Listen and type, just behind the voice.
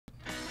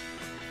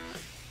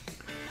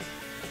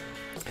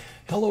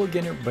Hello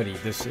again everybody,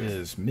 this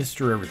is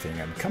Mr.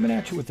 Everything. I'm coming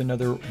at you with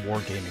another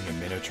Wargaming and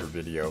Miniature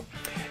video.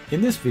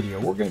 In this video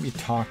we're going to be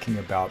talking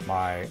about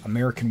my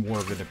American War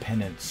of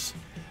Independence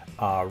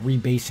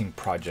rebasing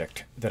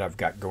project that I've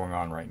got going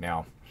on right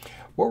now.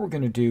 What we're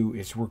going to do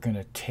is we're going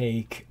to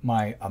take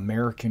my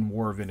American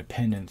War of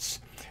Independence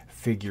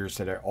figures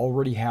that I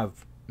already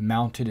have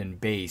mounted and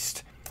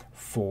based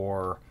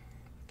for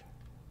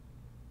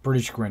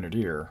British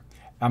Grenadier.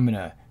 I'm going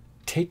to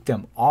take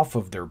them off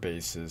of their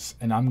bases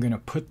and I'm going to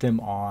put them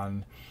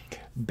on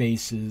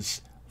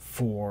bases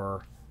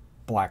for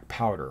black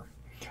powder.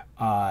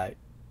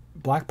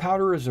 Black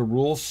powder is a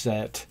rule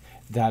set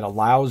that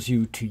allows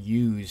you to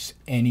use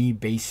any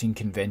basing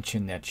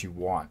convention that you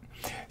want.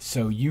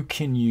 So you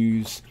can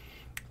use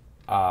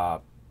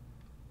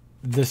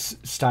this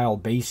style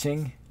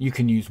basing. You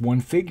can use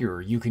one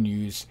figure. You can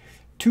use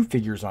two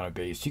figures on a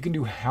base. You can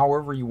do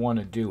however you want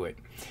to do it.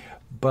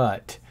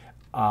 But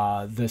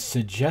the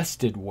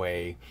suggested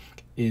way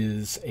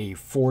is a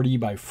 40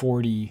 by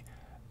 40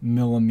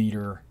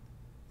 millimeter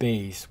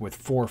base with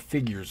 4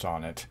 figures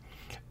on it.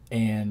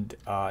 And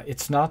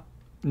it's not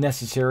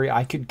necessary.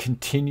 I could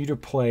continue to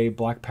play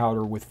black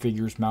powder with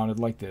figures mounted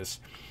like this,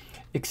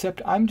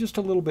 except I'm just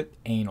a little bit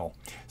anal.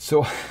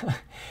 So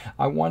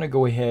I want to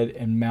go ahead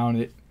and mount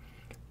it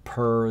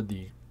per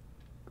the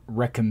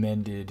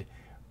recommended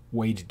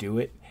way to do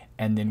it.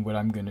 And then what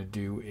I'm going to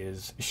do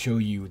is show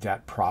you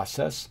that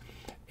process.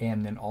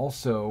 And then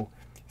also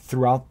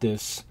throughout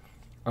this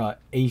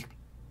AWI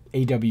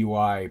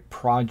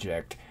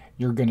project,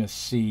 you're going to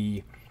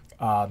see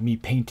me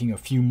painting a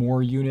few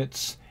more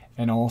units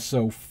and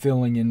also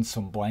filling in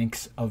some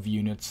blanks of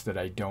units that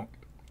I don't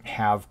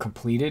have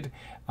completed.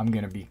 I'm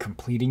going to be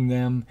completing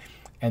them,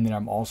 and then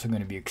I'm also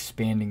going to be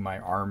expanding my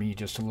army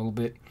just a little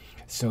bit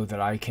so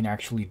that I can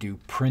actually do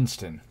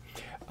Princeton.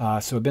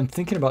 So I've been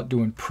thinking about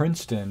doing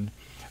Princeton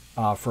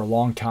for a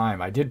long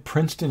time. I did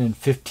Princeton in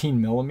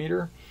 15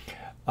 millimeter.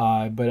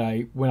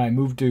 But when I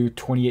moved to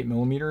 28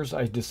 millimeters,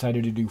 I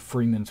decided to do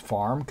Freeman's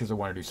Farm because I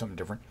want to do something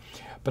different.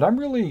 But I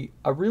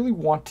really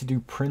want to do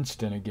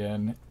Princeton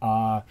again.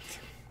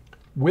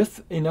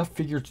 With enough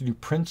figures to do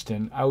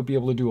Princeton, I would be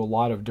able to do a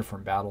lot of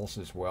different battles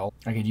as well.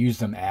 I could use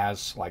them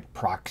as like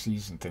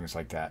proxies and things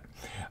like that.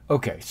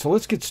 Okay, so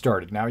let's get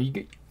started. Now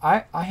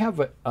I have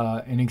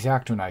an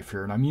X-Acto knife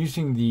here, and I'm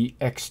using the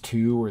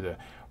X2 or the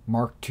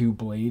Mark II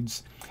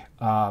blades.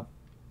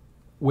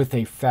 With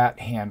a fat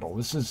handle.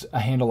 This is a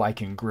handle I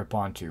can grip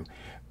onto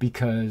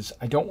because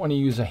I don't want to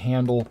use a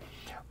handle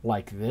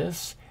like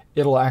this.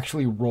 It'll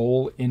actually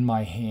roll in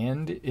my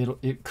hand.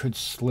 It could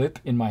slip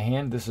in my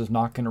hand. This is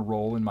not going to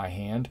roll in my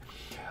hand.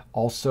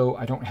 Also,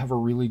 I don't have a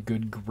really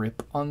good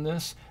grip on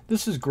this.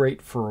 This is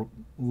great for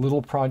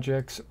little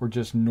projects or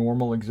just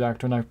normal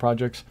X-Acto knife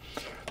projects.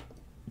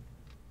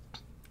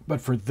 But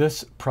for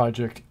this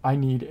project, I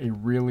need a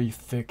really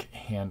thick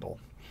handle.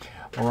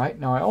 All right,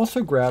 now I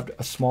also grabbed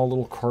a small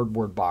little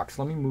cardboard box.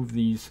 Let me move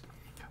these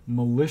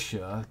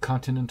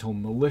Continental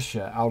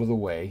Militia out of the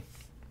way.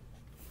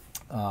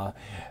 You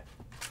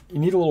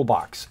need a little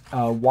box.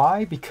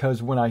 Why?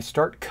 Because when I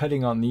start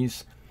cutting on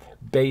these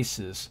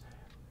bases,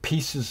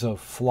 pieces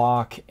of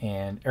flock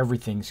and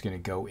everything's going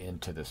to go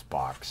into this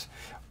box.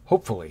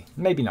 Hopefully,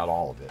 maybe not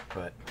all of it,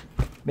 but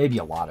maybe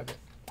a lot of it.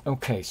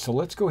 Okay, so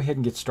let's go ahead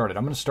and get started.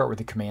 I'm going to start with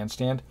the command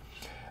stand.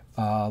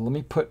 Let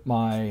me put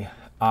my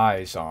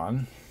eyes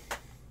on.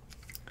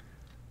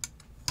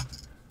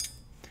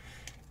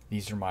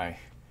 These are my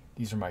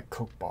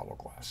Coke bottle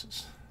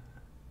glasses.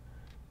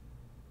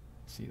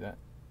 See that?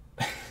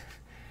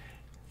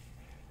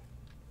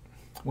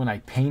 When I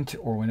paint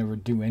or whenever I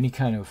do any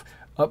kind of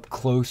up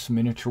close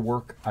miniature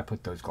work, I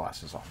put those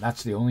glasses on.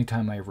 That's the only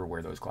time I ever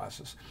wear those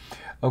glasses.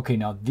 Okay,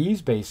 now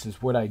these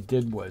bases, what I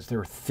did was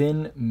they're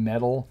thin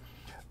metal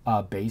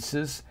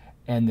bases,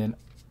 and then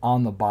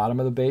on the bottom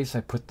of the base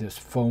I put this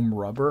foam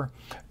rubber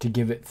to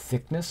give it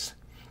thickness.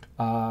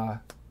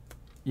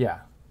 Yeah.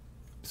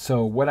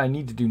 So what I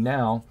need to do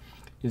now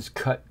is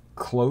cut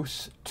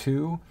close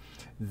to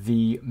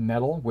the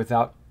metal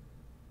without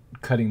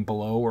cutting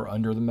below or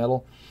under the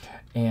metal.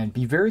 And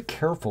be very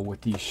careful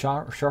with these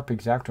sharp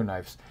X-Acto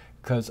knives,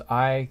 because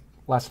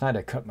last night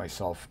I cut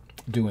myself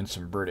doing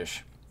some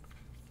British.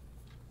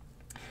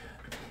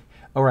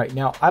 All right,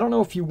 now I don't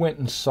know if you went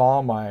and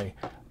saw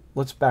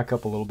let's back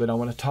up a little bit. I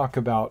want to talk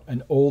about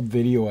an old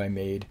video I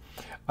made.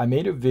 I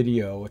made a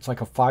video, it's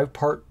like a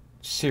 5-part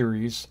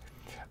series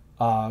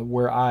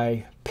where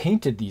I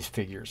painted these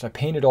figures. I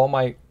painted all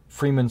my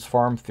Freeman's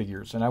Farm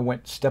figures, and I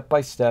went step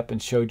by step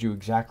and showed you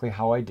exactly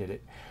how I did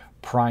it.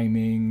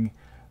 Priming,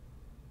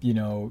 you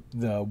know,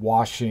 the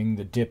washing,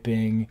 the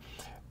dipping.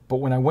 But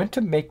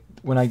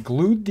when I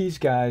glued these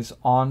guys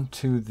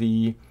onto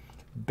the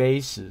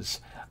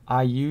bases,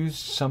 I used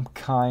some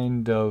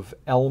kind of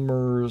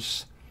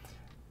Elmer's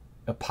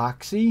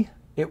epoxy.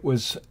 It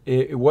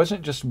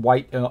wasn't just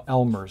white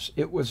Elmer's.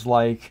 It was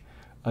like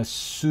a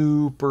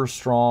super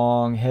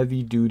strong,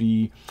 heavy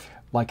duty,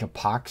 like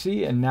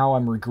epoxy, and now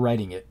I'm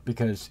regretting it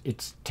because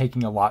it's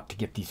taking a lot to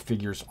get these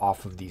figures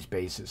off of these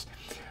bases.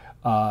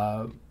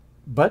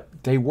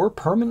 but they were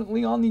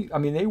permanently on the, I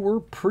mean, they were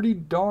pretty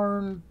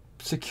darn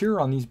secure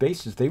on these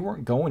bases. They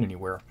weren't going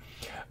anywhere.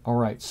 All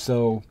right,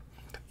 so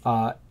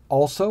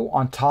also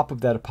on top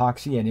of that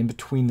epoxy and in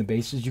between the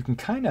bases, you can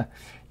kind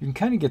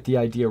of get the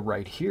idea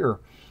right here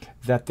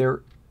that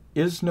there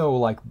is no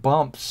like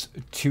bumps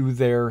to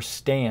their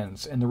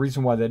stands, and the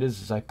reason why that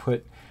is I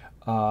put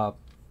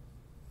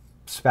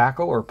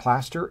spackle or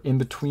plaster in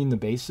between the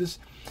bases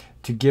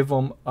to give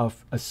them a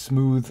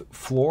smooth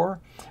floor,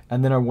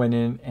 and then I went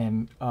in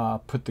and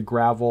put the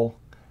gravel,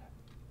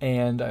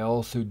 and I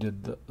also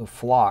did the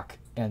flock,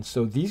 and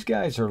so these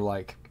guys are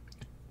like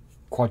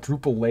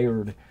quadruple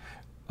layered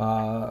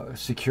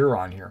secure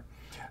on here.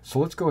 So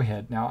let's go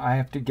ahead. Now I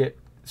have to get,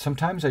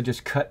 sometimes I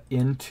just cut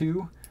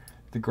into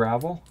the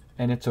gravel,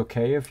 and it's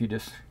okay if you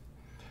just,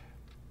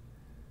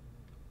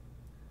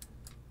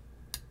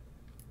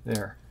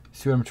 there.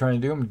 See what I'm trying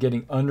to do? I'm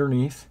getting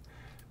underneath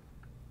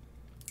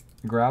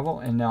the gravel,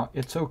 and now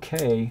it's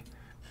okay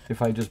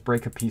if I just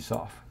break a piece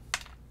off,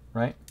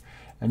 right?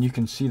 And you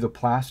can see the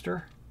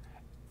plaster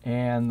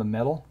and the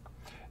metal.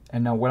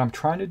 And now what I'm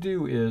trying to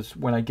do is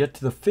when I get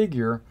to the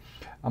figure,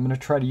 I'm going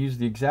to try to use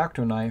the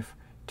X-Acto knife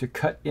to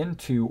cut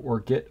into or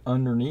get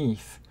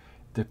underneath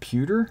the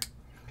pewter,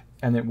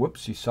 and then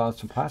whoops, you saw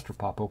some plaster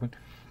pop open.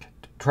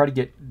 Try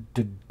to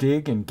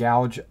dig and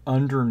gouge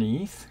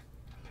underneath.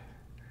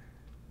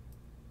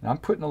 Now I'm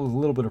putting a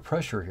little bit of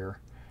pressure here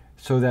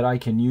so that I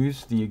can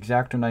use the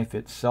X-Acto knife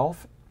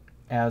itself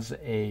as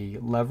a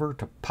lever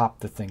to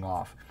pop the thing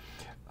off.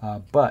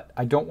 But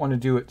I don't want to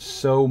do it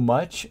so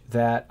much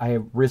that I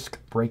risk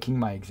breaking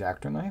my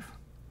X-Acto knife.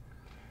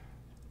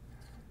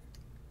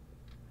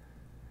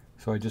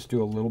 So I just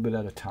do a little bit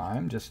at a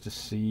time just to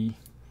see,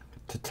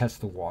 to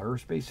test the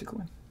waters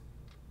basically.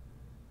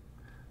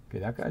 Okay,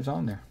 that guy's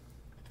on there.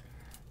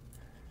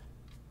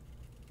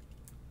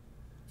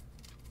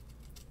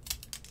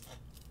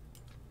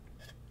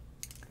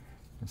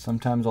 And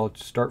sometimes I'll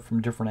start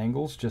from different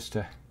angles just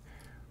to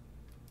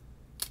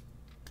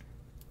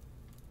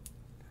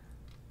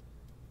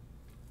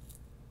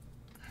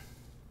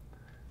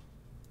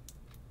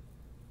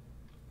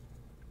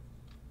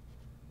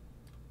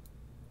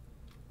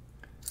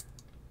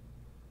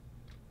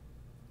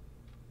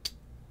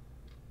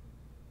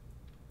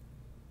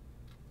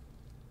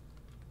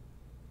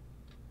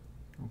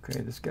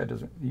okay, this guy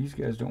doesn't, these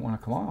guys don't want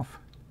to come off.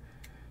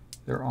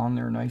 They're on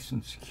there nice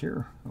and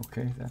secure.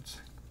 Okay, that's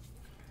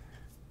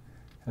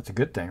a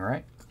good thing,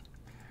 right?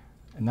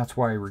 And that's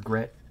why I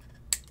regret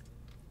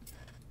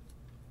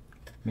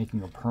making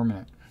them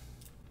permanent.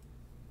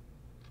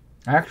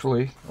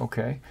 Actually,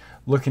 okay,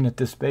 looking at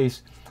this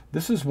base,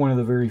 this is one of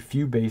the very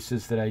few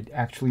bases that I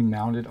actually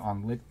mounted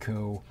on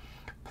Celt.Gaul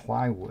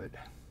plywood.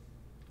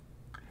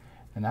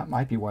 And that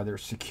might be why they're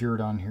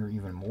secured on here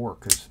even more,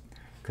 because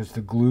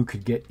the glue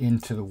could get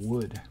into the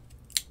wood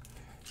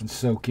and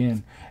soak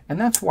in. And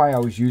that's why I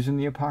was using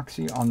the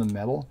epoxy on the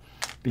metal,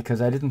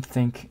 because I didn't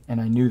think, and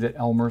I knew that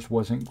Elmer's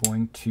wasn't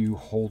going to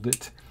hold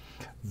it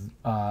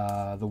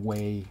the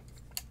way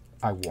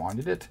I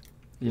wanted it.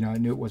 You know, I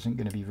knew it wasn't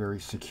going to be very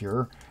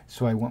secure,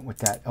 so I went with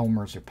that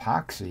Elmer's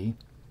epoxy.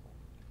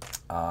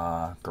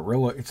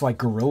 Gorilla, it's like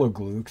Gorilla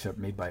Glue, except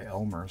made by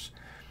Elmer's.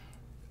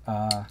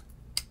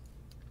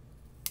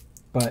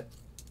 But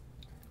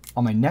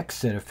on my next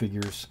set of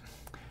figures,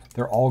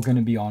 they're all going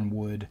to be on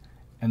wood,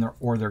 and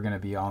they're going to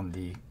be on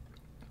the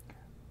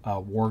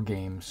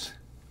Wargames.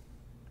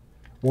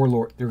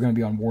 Warlord, they're going to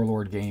be on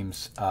Warlord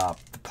Games,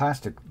 the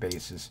plastic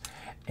bases,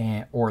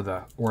 and or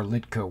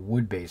Celt.Gaul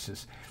wood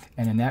bases.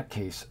 And in that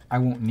case, I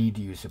won't need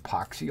to use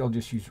epoxy. I'll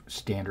just use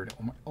standard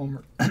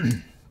Elmer.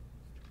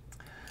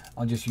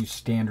 I'll just use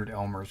standard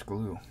Elmer's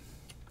glue.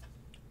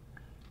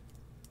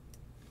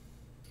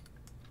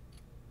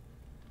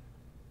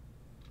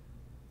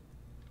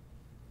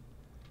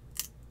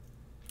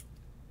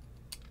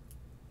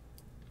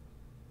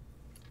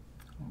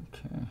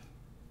 Okay.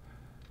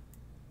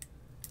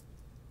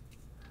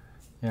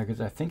 Yeah, because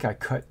I think I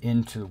cut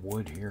into the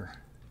wood here.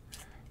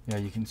 Yeah,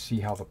 you can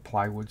see how the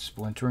plywood's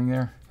splintering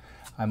there.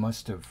 I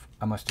must have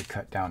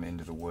cut down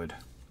into the wood.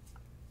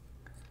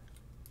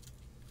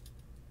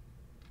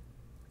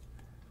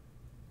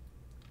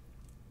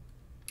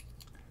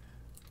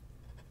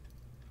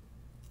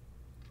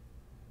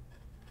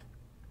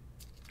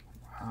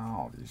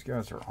 Wow, these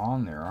guys are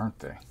on there, aren't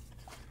they?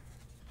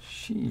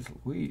 Jeez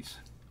Louise.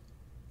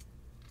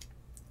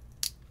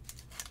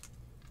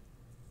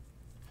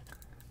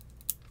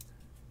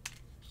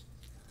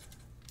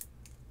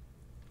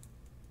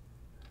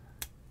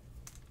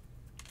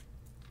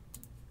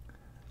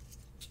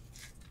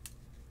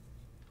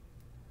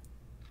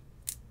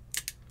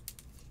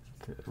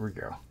 Okay, there we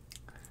go.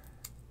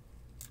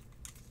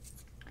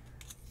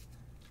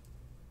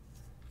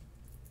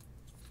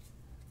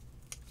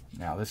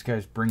 Now this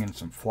guy's bringing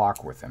some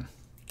flock with him.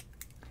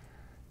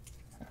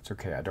 That's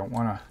okay. I don't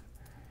want to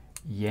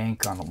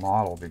yank on the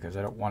model because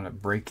I don't want to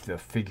break the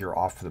figure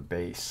off the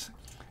base.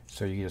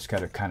 So you just got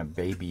to kind of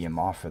baby him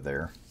off of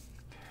there.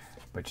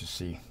 But you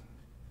see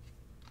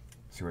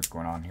what's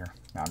going on here.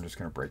 Now I'm just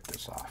going to break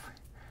this off.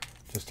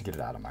 just to get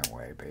it out of my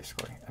way,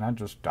 basically. And I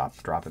just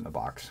drop it in the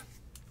box.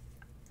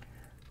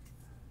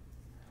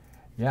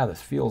 Yeah,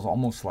 this feels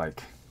almost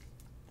like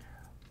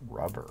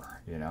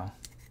rubber, you know?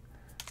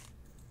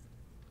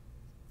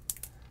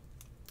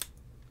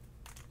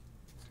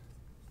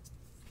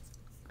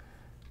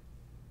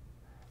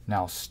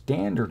 Now,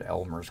 standard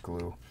Elmer's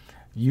glue,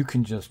 you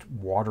can just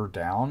water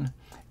down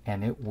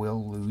and it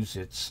will lose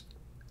its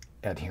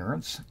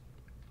adherence.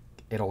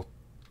 It'll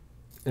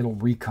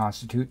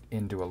reconstitute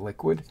into a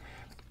liquid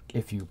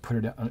if you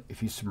put it,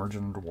 if you submerge it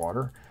under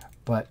water.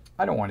 But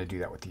I don't want to do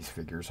that with these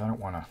figures. I don't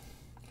want to,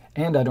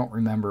 and I don't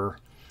remember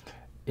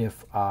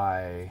if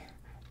I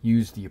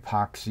use the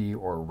epoxy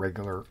or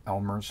regular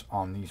Elmer's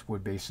on these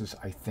wood bases.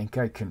 I think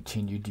I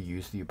continued to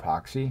use the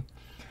epoxy,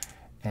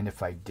 and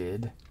if I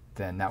did,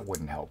 then that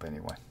wouldn't help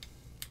anyway.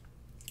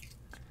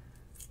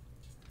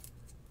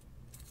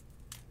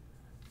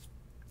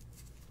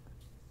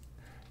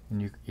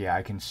 And yeah,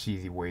 I can see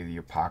the way the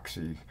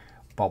epoxy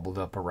bubbled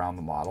up around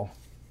the model.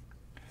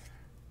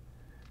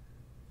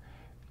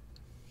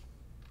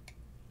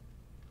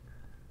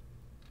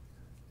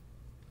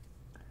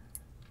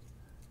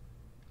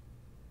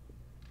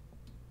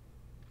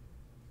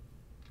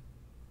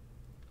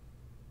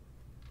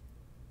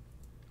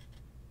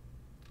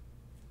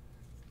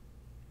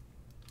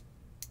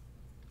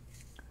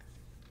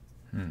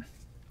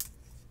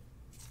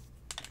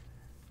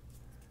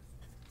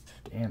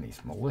 Damn,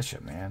 these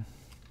militia, man.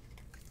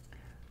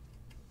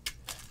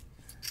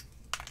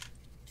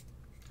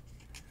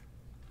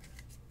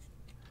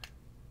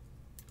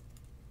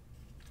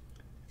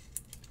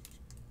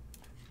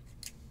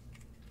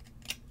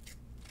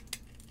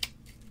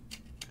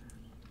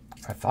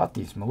 I thought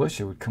these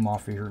militia would come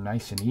off of here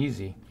nice and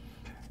easy,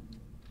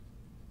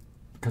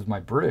 because my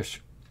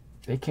British,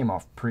 they came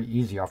off pretty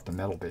easy off the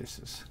metal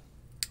bases.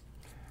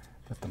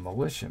 But the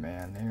militia,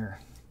 man, they're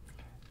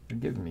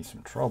giving me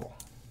some trouble.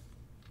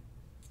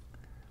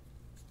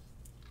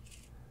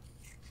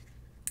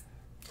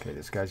 Okay,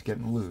 this guy's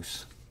getting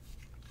loose.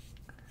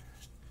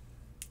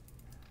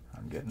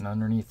 I'm getting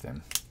underneath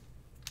him.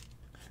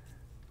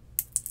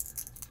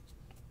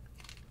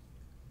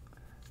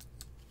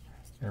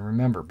 And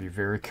remember, be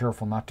very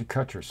careful not to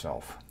cut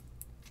yourself.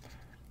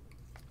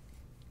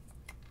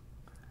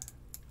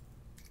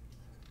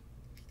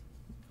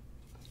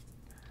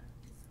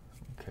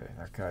 Okay,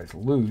 that guy's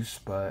loose,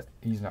 but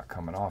he's not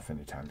coming off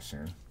anytime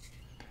soon.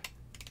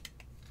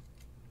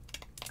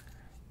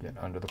 Get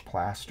under the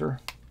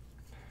plaster.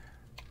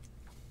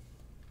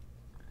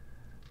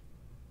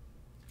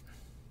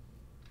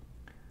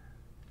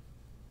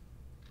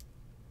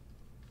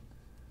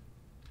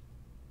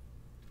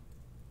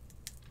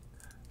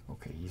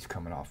 Okay, he's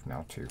coming off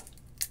now too.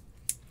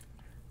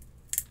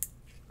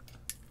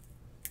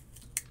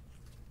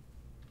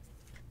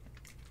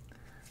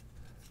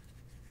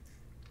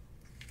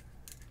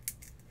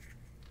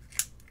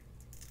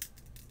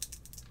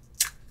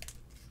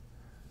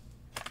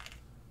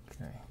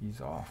 Okay, he's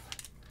off.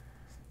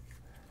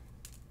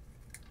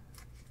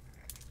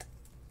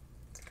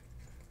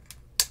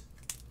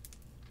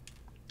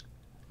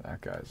 That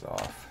guy's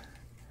off.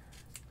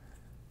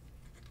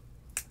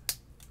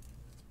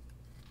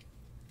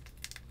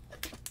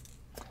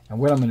 And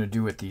what I'm going to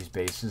do with these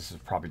bases is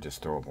probably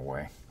just throw them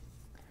away.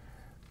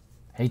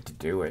 Hate to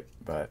do it,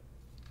 but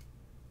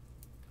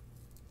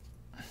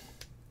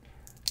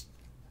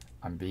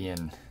I'm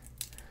being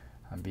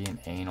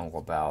anal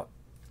about,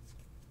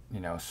 you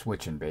know,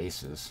 switching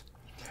bases.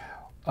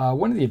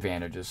 One of the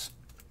advantages,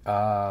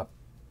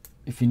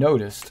 if you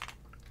noticed,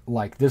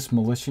 like this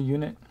militia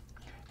unit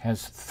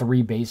has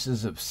 3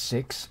 bases of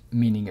 6,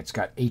 meaning it's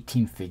got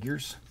 18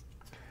 figures.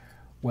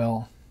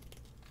 Well,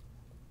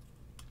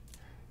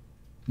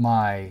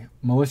 my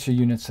militia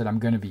units that I'm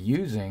going to be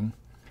using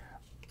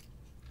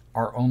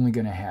are only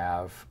going to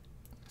have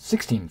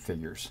 16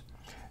 figures.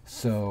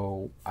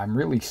 So I'm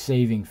really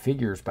saving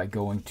figures by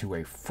going to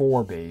a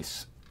 4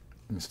 base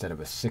instead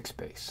of a 6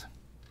 base.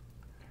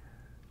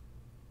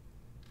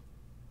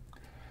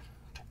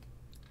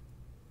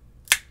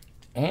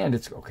 And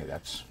it's okay,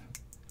 that's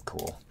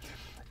cool.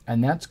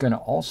 And that's going to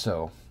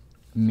also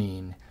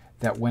mean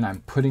that when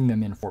I'm putting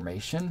them in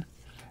formation,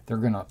 they're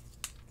going to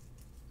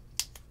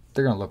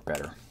look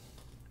better,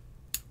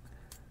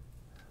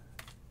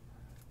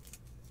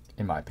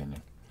 in my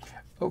opinion.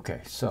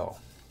 Okay, so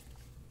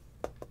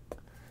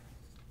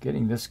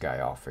getting this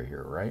guy off of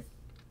here, right?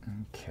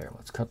 Okay,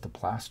 let's cut the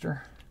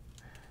plaster.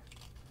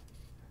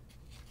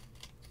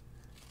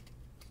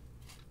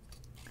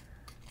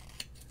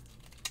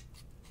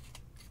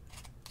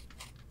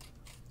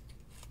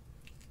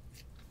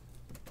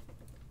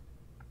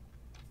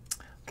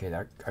 Okay,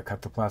 I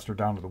cut the plaster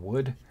down to the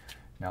wood.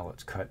 Now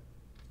let's cut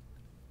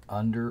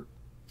under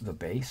the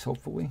base,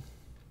 hopefully.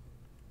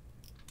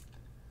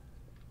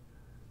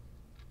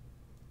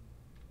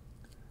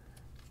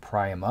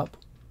 Pry him up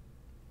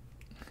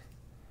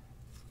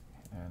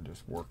and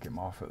just work him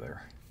off of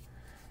there.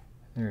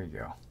 There you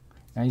go.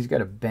 Now he's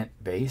got a bent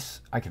base.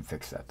 I can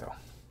fix that though.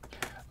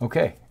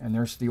 Okay, and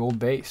there's the old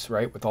base,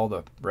 right, with all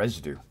the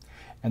residue.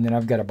 And then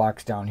I've got a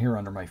box down here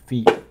under my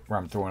feet where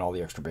I'm throwing all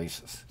the extra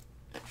bases.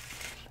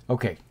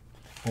 Okay,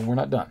 well, we're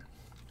not done.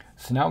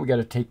 So now we got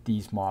to take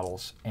these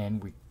models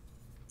and we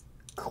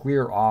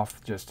clear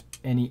off just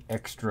any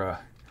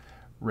extra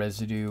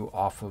residue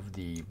off of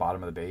the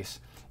bottom of the base.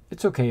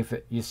 It's okay if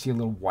you see a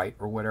little white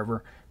or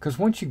whatever, because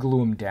once you glue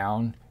them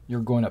down, you're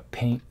going to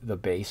paint the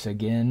base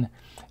again,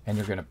 and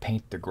you're going to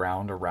paint the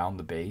ground around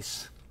the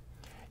base.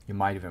 You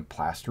might even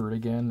plaster it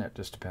again. That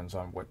just depends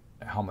on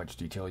how much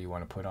detail you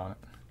want to put on it.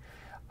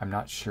 I'm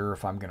not sure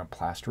if I'm going to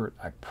plaster it.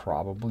 I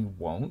probably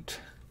won't,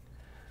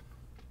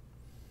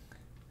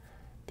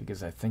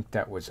 because I think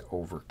that was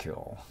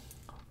overkill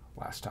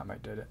last time I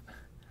did it.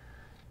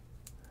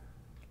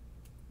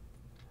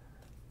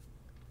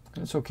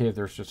 And it's okay if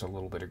there's just a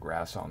little bit of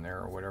grass on there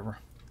or whatever.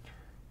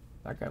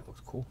 That guy looks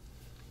cool.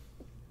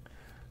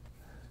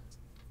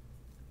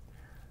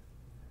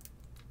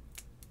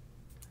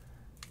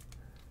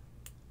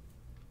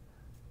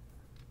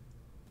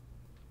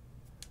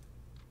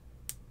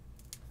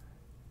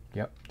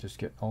 Yep, just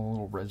get all the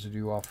little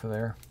residue off of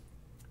there.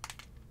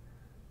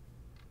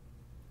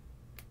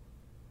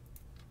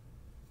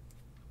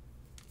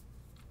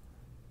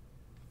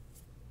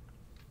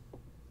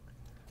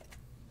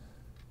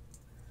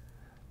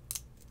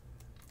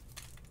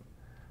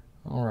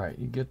 All right,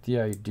 you get the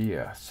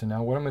idea. So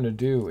now what I'm going to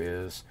do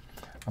is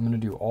I'm going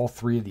to do all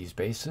 3 of these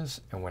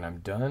bases, and when I'm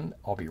done,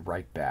 I'll be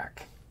right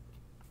back.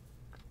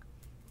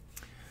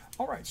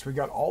 All right, so we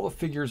got all the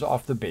figures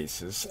off the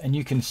bases, and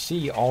you can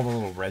see all the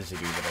little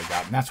residue that I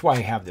got, and that's why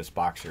I have this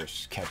box here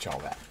to catch all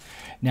that.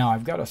 Now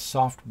I've got a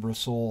soft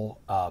bristle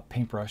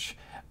paintbrush.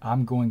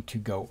 I'm going to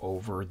go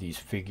over these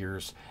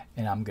figures,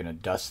 and I'm going to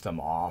dust them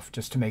off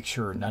just to make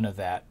sure none of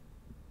that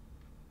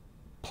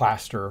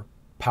plaster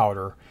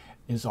powder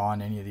is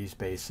on any of these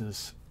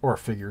bases or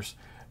figures,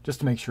 just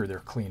to make sure they're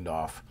cleaned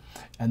off.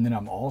 And then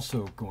I'm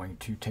also going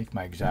to take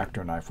my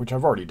X-Acto knife, which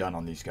I've already done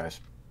on these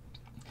guys,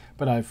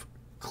 but I've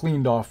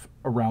cleaned off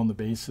around the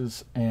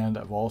bases, and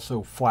I've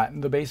also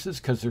flattened the bases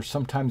because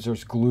sometimes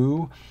there's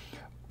glue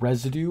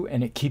residue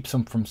and it keeps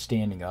them from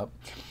standing up.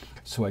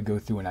 So I go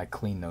through and I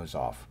clean those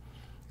off.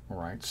 All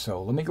right,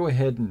 so let me go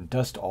ahead and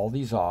dust all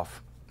these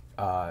off,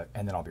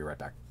 and then I'll be right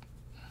back.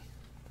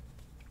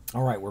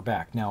 All right, we're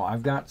back. Now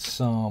I've got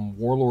some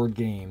Warlord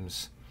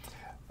Games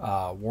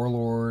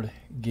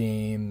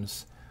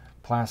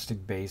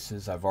plastic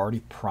bases. I've already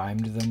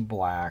primed them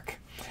black,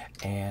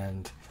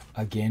 and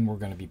again, we're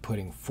going to be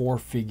putting 4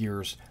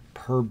 figures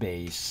per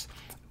base,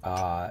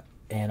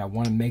 and I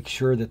want to make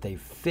sure that they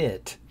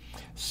fit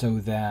so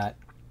that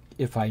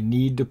if I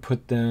need to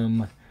put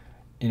them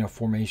in a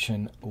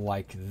formation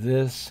like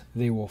this,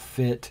 they will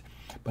fit,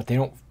 but they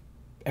don't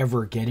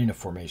ever get in a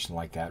formation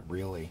like that,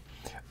 really.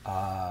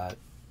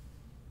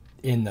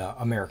 In the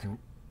American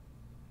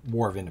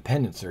War of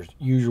Independence, they're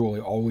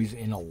usually always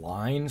in a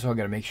line, so I've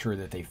got to make sure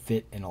that they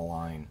fit in a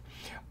line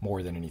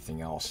more than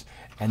anything else.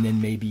 And then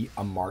maybe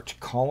a march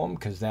column,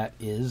 because that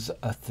is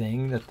a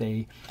thing that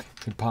they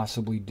could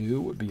possibly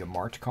do, would be a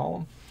march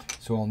column.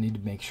 So I'll need to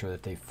make sure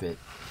that they fit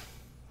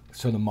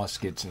so the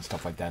muskets and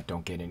stuff like that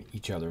don't get in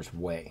each other's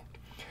way.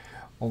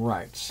 All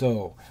right,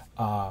 so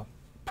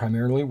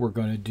primarily we're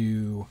going to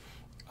do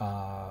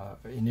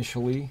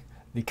initially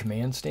the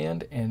command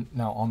stand. And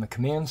now on the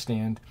command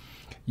stand,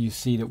 you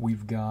see that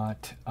we've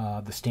got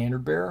the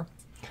standard bearer.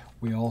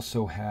 We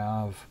also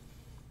have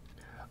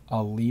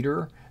a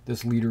leader.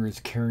 This leader is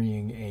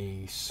carrying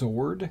a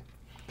sword,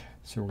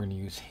 so we're going to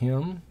use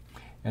him.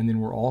 And then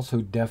we're also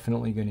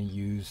definitely going to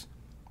use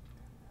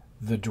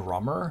the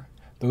drummer.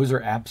 Those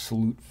are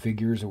absolute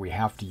figures that we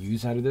have to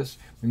use out of this.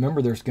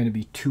 Remember, there's going to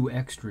be 2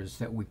 extras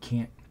that we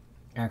can't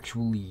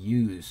actually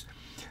use.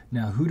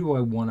 Now, who do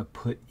I want to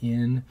put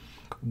in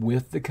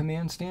with the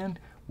command stand?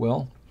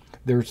 Well,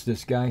 there's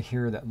this guy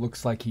here that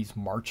looks like he's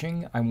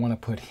marching. I want to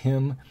put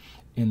him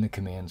in the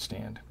command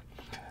stand.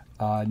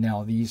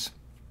 Now, this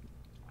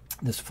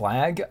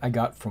flag I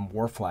got from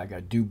War Flag,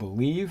 I do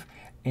believe,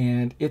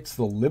 and it's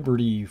the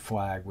Liberty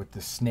flag with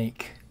the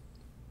snake.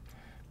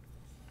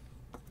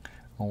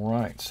 All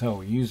right,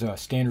 so use a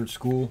standard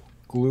school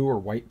glue or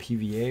white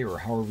PVA or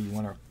however you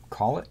want to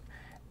call it,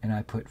 and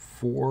I put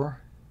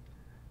 4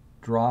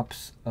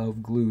 drops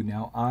of glue.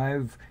 Now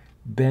I've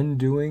been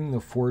doing the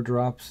 4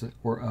 drops,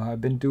 or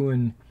I've been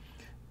doing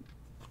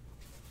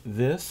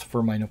this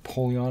for my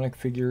Napoleonic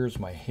figures,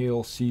 my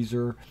Hail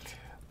Caesar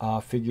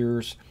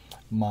figures,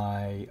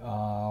 my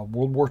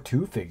World War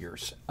II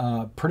figures.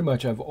 Pretty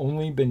much I've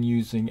only been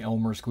using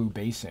Elmer's glue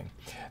basing.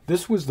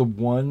 This was the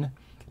one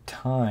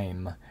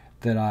time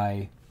that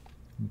I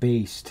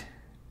based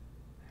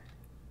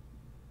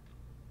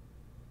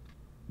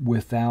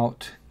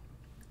without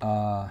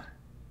yeah,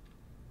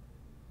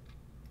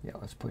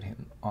 let's put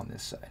him on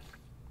this side.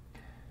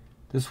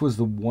 This was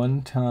the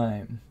one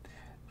time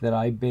that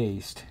I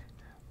based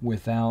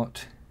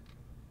without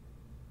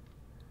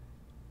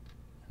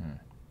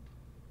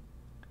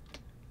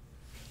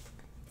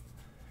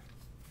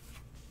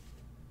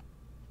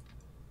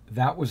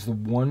that was the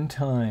one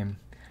time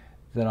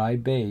that I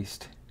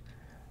based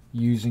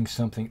using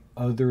something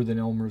other than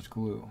Elmer's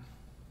glue.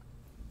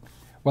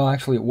 Well,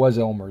 actually, it was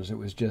Elmer's. It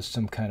was just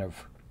some kind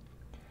of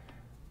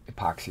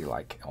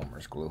epoxy-like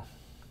Elmer's glue.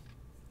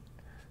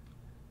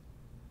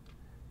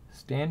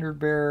 Standard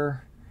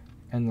bearer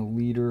and the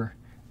leader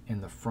in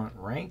the front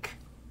rank.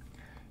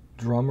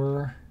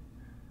 Drummer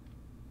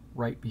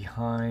right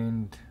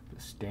behind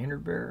the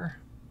standard bearer.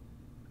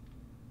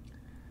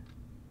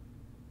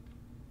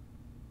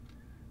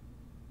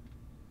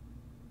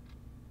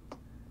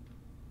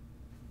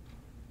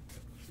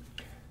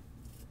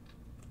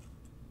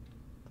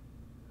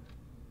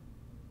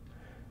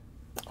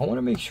 I want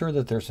to make sure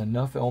that there's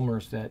enough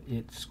Elmer's that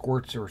it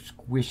squirts or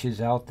squishes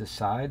out the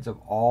sides of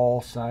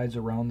all sides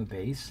around the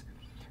base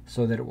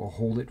so that it will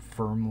hold it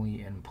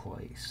firmly in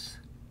place.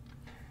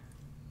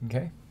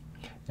 Okay,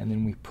 and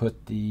then we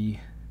put the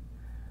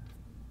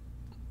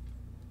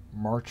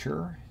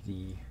marcher,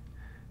 the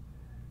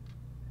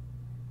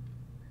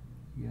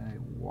guy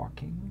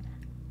walking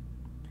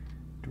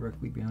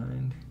directly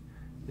behind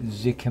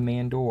the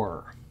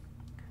commander.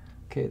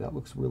 Okay, that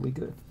looks really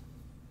good.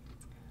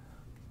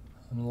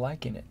 I'm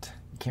liking it.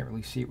 You can't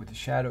really see it with the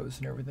shadows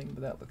and everything, but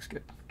that looks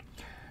good.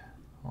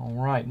 All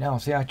right, now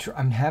see,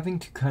 I'm having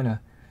to kind of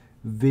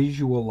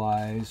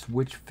visualize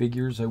which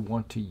figures I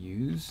want to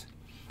use.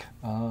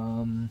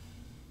 I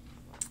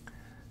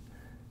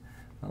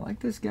like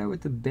this guy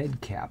with the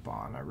bed cap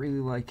on. I really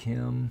like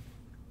him.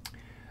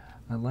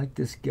 I like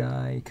this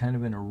guy kind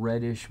of in a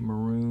reddish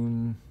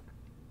maroon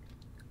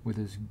with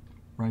his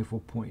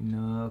rifle pointing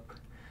up.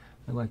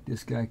 I like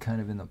this guy kind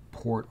of in the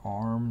port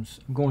arms.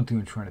 I'm going through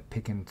and trying to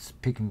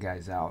picking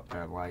guys out that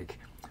I like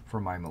for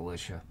my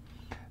militia.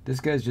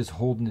 This guy's just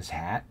holding his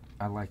hat.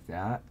 I like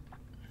that.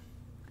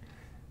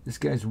 This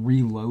guy's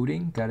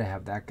reloading. Got to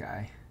have that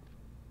guy.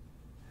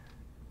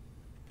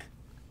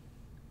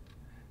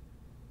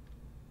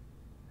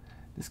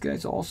 This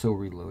guy's also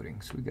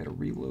reloading. So we got a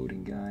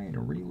reloading guy and a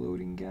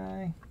reloading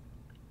guy.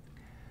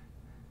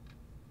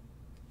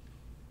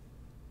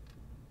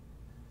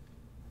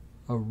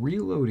 A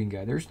reloading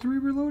guy. There's 3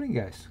 reloading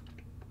guys.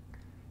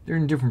 They're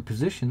in different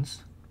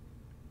positions.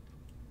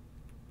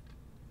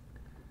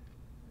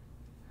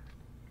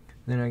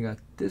 Then I got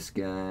this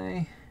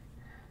guy.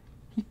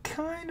 He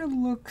kind of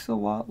looks a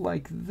lot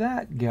like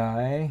that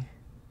guy.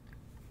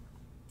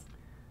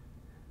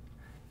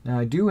 Now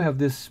I do have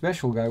this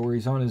special guy where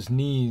he's on his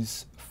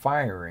knees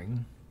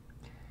firing.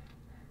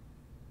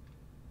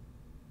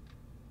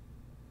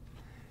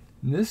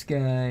 And this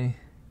guy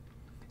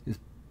is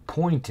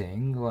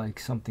pointing like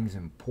something's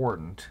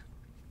important.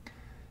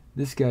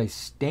 This guy's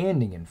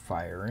standing and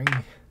firing.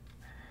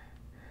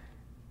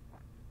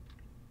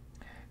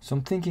 So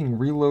I'm thinking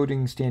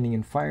reloading, standing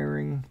and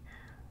firing.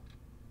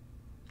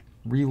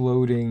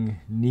 Reloading,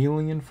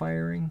 kneeling and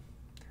firing.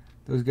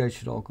 Those guys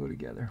should all go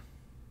together.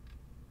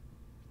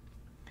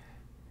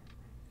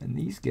 And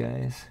these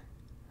guys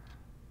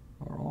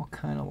are all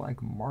kind of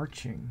like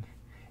marching.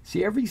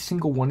 See, every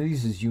single one of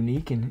these is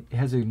unique and it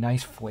has a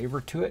nice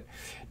flavor to it.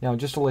 Now,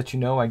 just to let you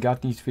know, I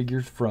got these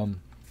figures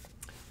from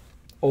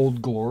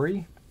Old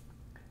Glory.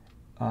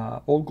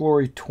 Old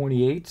Glory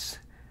 28s.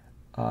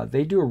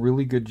 They do a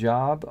really good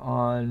job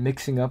on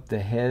mixing up the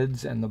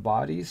heads and the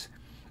bodies.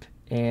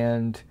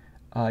 And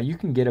you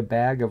can get a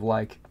bag of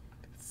like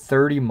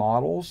 30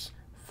 models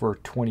for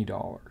 $20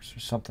 or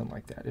something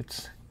like that.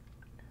 It's...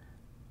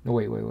 No,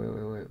 wait.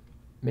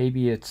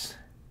 Maybe it's...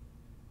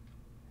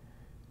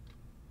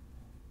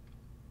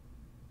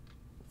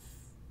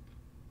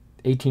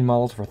 18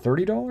 models for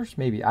 $30?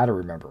 Maybe. I don't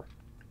remember.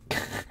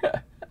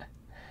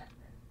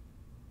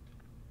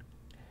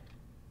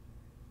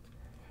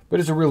 But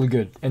it's a really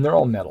good, and they're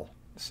all metal,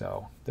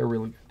 so they're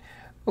really good.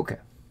 Okay,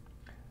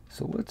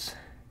 so let's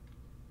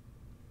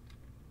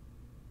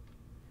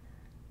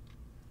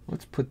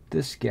put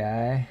this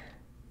guy.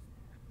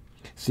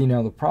 See,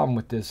 now the problem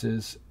with this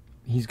is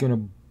he's going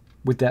to,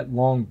 with that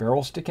long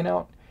barrel sticking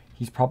out,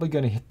 he's probably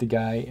going to hit the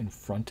guy in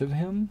front of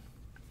him.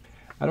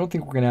 I don't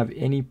think we're going to have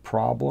any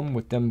problem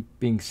with them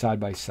being side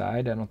by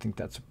side. I don't think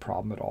that's a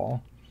problem at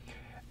all.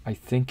 I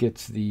think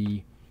it's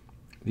the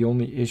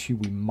only issue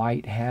we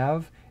might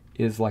have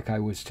is, like I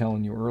was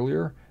telling you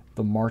earlier,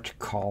 the march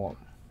column.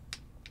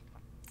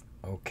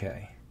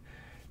 Okay,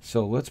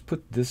 so let's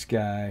put this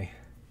guy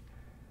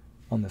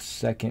on the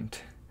second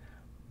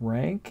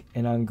rank,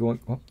 and I'm going,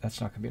 oh, that's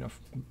not going to be enough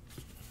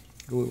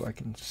glue. I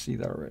can see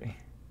that already.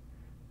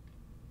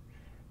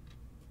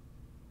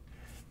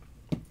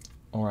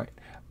 All right,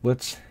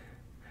 let's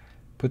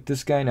put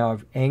this guy. Now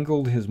I've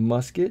angled his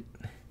musket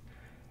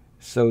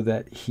so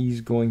that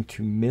he's going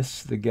to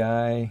miss the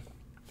guy,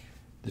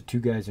 the 2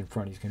 guys in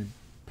front. He's going to,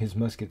 his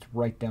musket's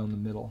right down the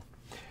middle.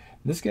 And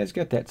this guy's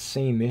got that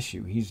same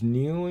issue. He's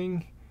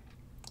kneeling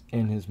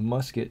and his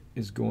musket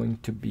is going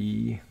to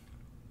be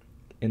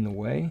in the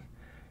way.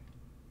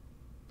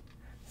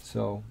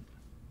 So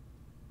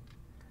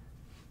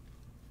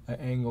I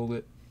angled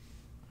it.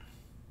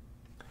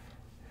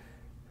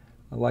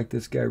 I like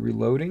this guy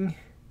reloading.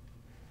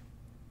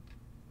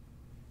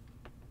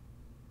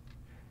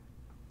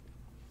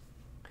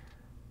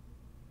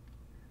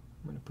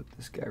 I'm going to put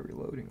this guy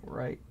reloading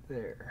right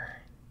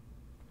there.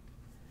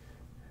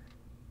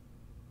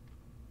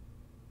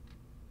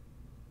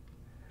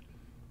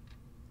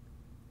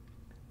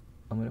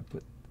 to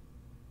put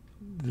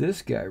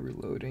this guy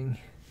reloading,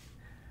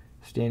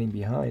 standing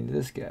behind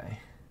this guy.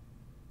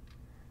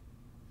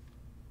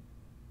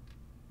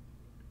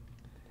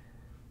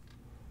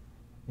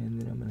 And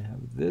then I'm going to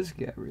have this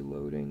guy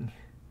reloading.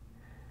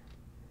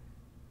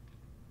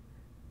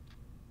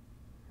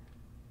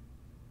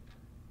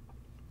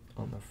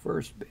 On the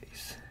first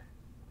base.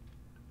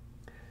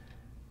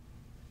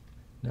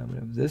 Now I'm going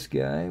to have this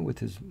guy with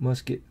his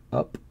musket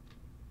up.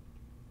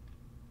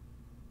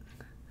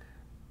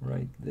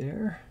 Right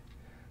there.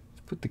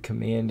 Let's put the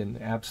command in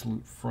the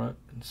absolute front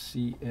and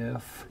see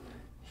if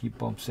he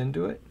bumps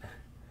into it.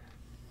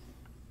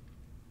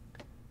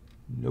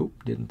 Nope,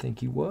 didn't think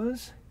he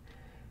was.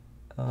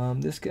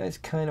 This guy's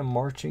kind of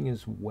marching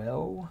as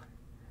well.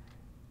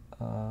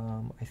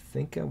 I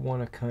think I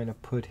want to kind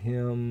of put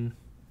him...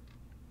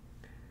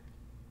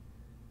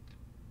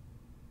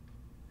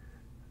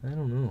 I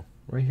don't know.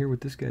 Right here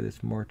with this guy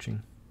that's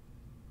marching.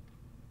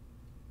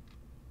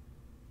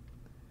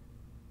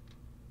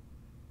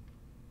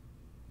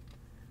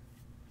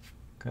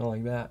 Kind of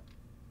like that.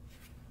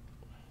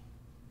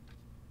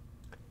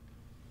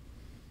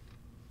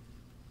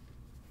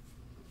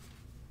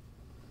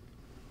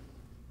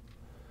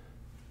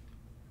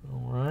 All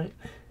right.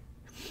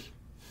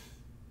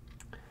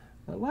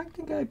 I like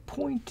the guy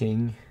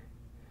pointing,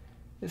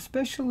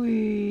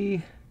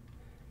 especially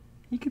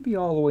he could be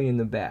all the way in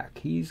the back.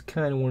 He's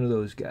kind of one of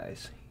those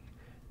guys.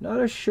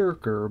 Not a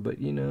shirker, but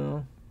you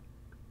know,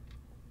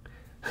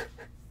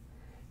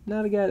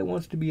 not a guy that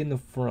wants to be in the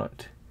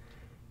front.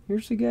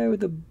 Here's the guy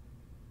with the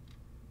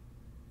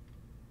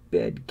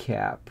bed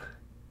cap.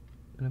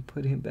 I'm going to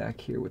put him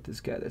back here with this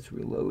guy that's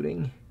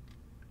reloading.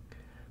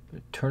 I'm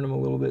going to turn him a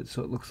little bit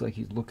so it looks like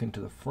he's looking to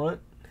the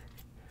front.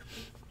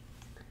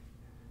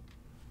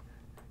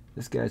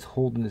 This guy's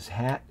holding his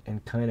hat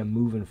and kind of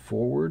moving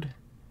forward.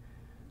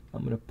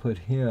 I'm going to put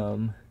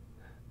him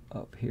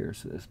up here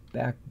so this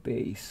back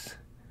base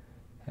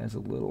has a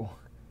little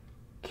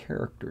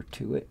character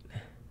to it.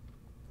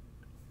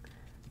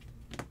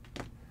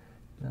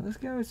 Now this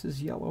guy with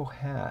his yellow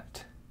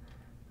hat,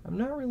 I'm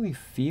not really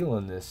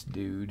feeling this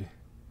dude.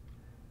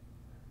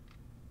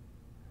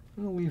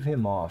 I'm going to leave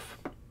him off.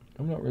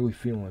 I'm not really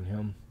feeling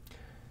him.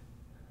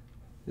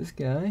 This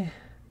guy,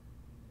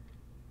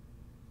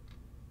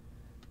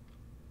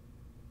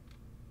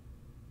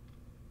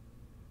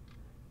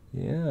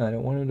 yeah, I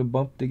don't want him to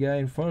bump the guy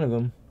in front of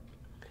him.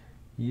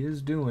 He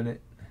is doing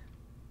it.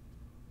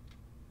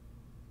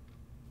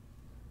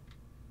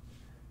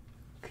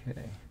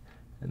 Okay.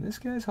 And this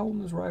guy's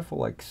holding his rifle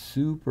like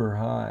super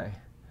high.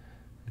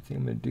 I think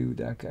I'm going to do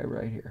that guy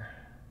right here.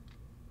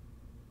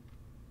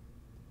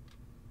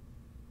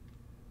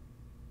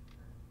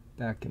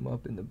 Back him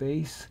up in the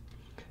base.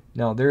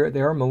 Now, they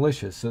are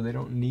malicious, so they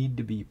don't need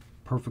to be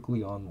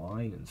perfectly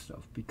online and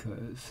stuff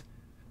because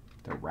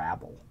they're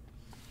rabble.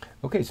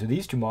 Okay, so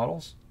these two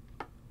models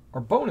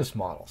are bonus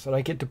models that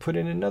I get to put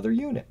in another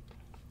unit.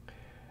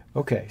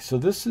 Okay, so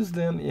this is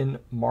them in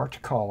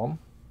march column,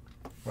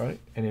 right?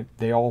 And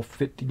they all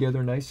fit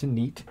together nice and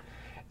neat.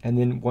 And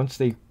then once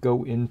they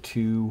go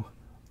into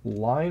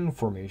line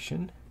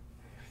formation,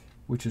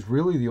 which is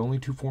really the only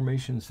two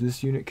formations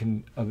this unit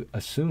can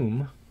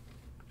assume,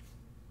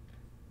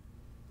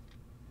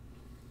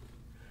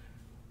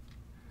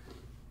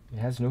 it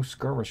has no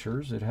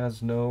skirmishers,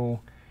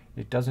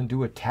 it doesn't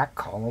do attack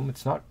column.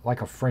 It's not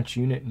like a French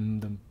unit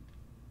in the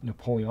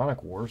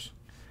Napoleonic Wars.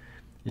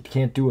 It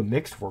can't do a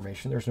mixed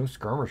formation. There's no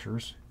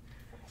skirmishers.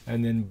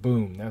 And then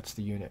boom, that's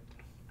the unit.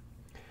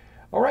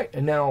 All right,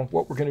 and now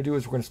what we're going to do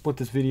is we're going to split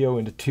this video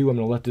into two. I'm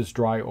going to let this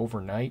dry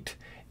overnight,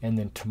 and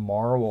then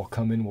tomorrow we'll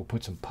come in, we'll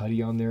put some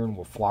putty on there, and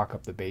we'll flock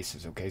up the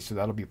bases, okay? So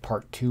that'll be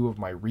part 2 of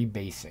my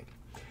rebasing.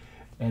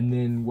 And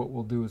then what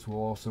we'll do is we'll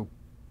also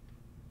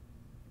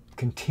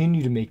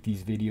continue to make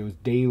these videos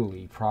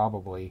daily,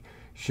 probably,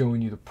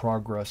 showing you the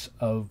progress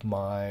of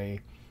my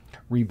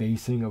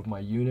rebasing of my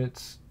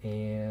units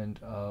and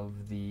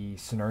of the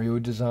scenario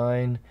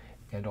design,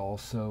 and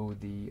also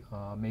the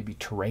maybe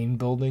terrain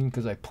building,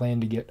 because I plan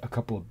to get a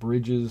couple of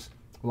bridges.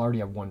 Well, I already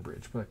have one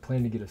bridge, but I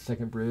plan to get a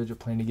second bridge. I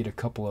plan to get a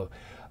couple of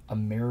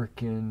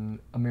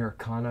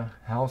Americana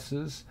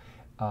houses,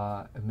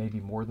 maybe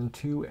more than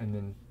 2, and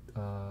then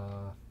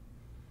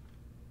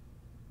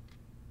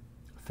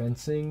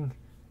fencing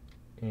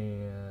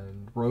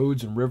and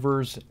roads and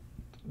rivers.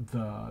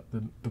 The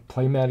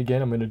playmat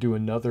again, I'm going to do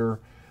another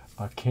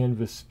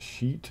canvas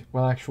sheet.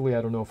 Well, actually,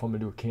 I don't know if I'm going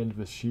to do a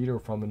canvas sheet or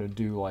if I'm going to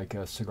do like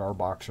a cigar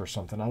box or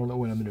something. I don't know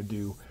what I'm going to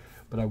do,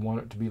 but I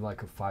want it to be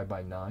like a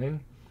 5x9.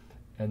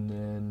 And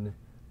then,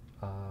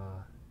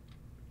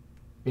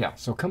 yeah,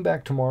 so come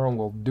back tomorrow and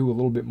we'll do a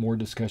little bit more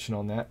discussion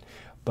on that.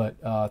 But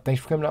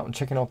thanks for coming out and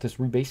checking out this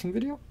rebasing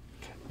video,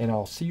 and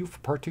I'll see you for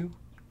part 2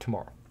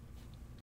 tomorrow.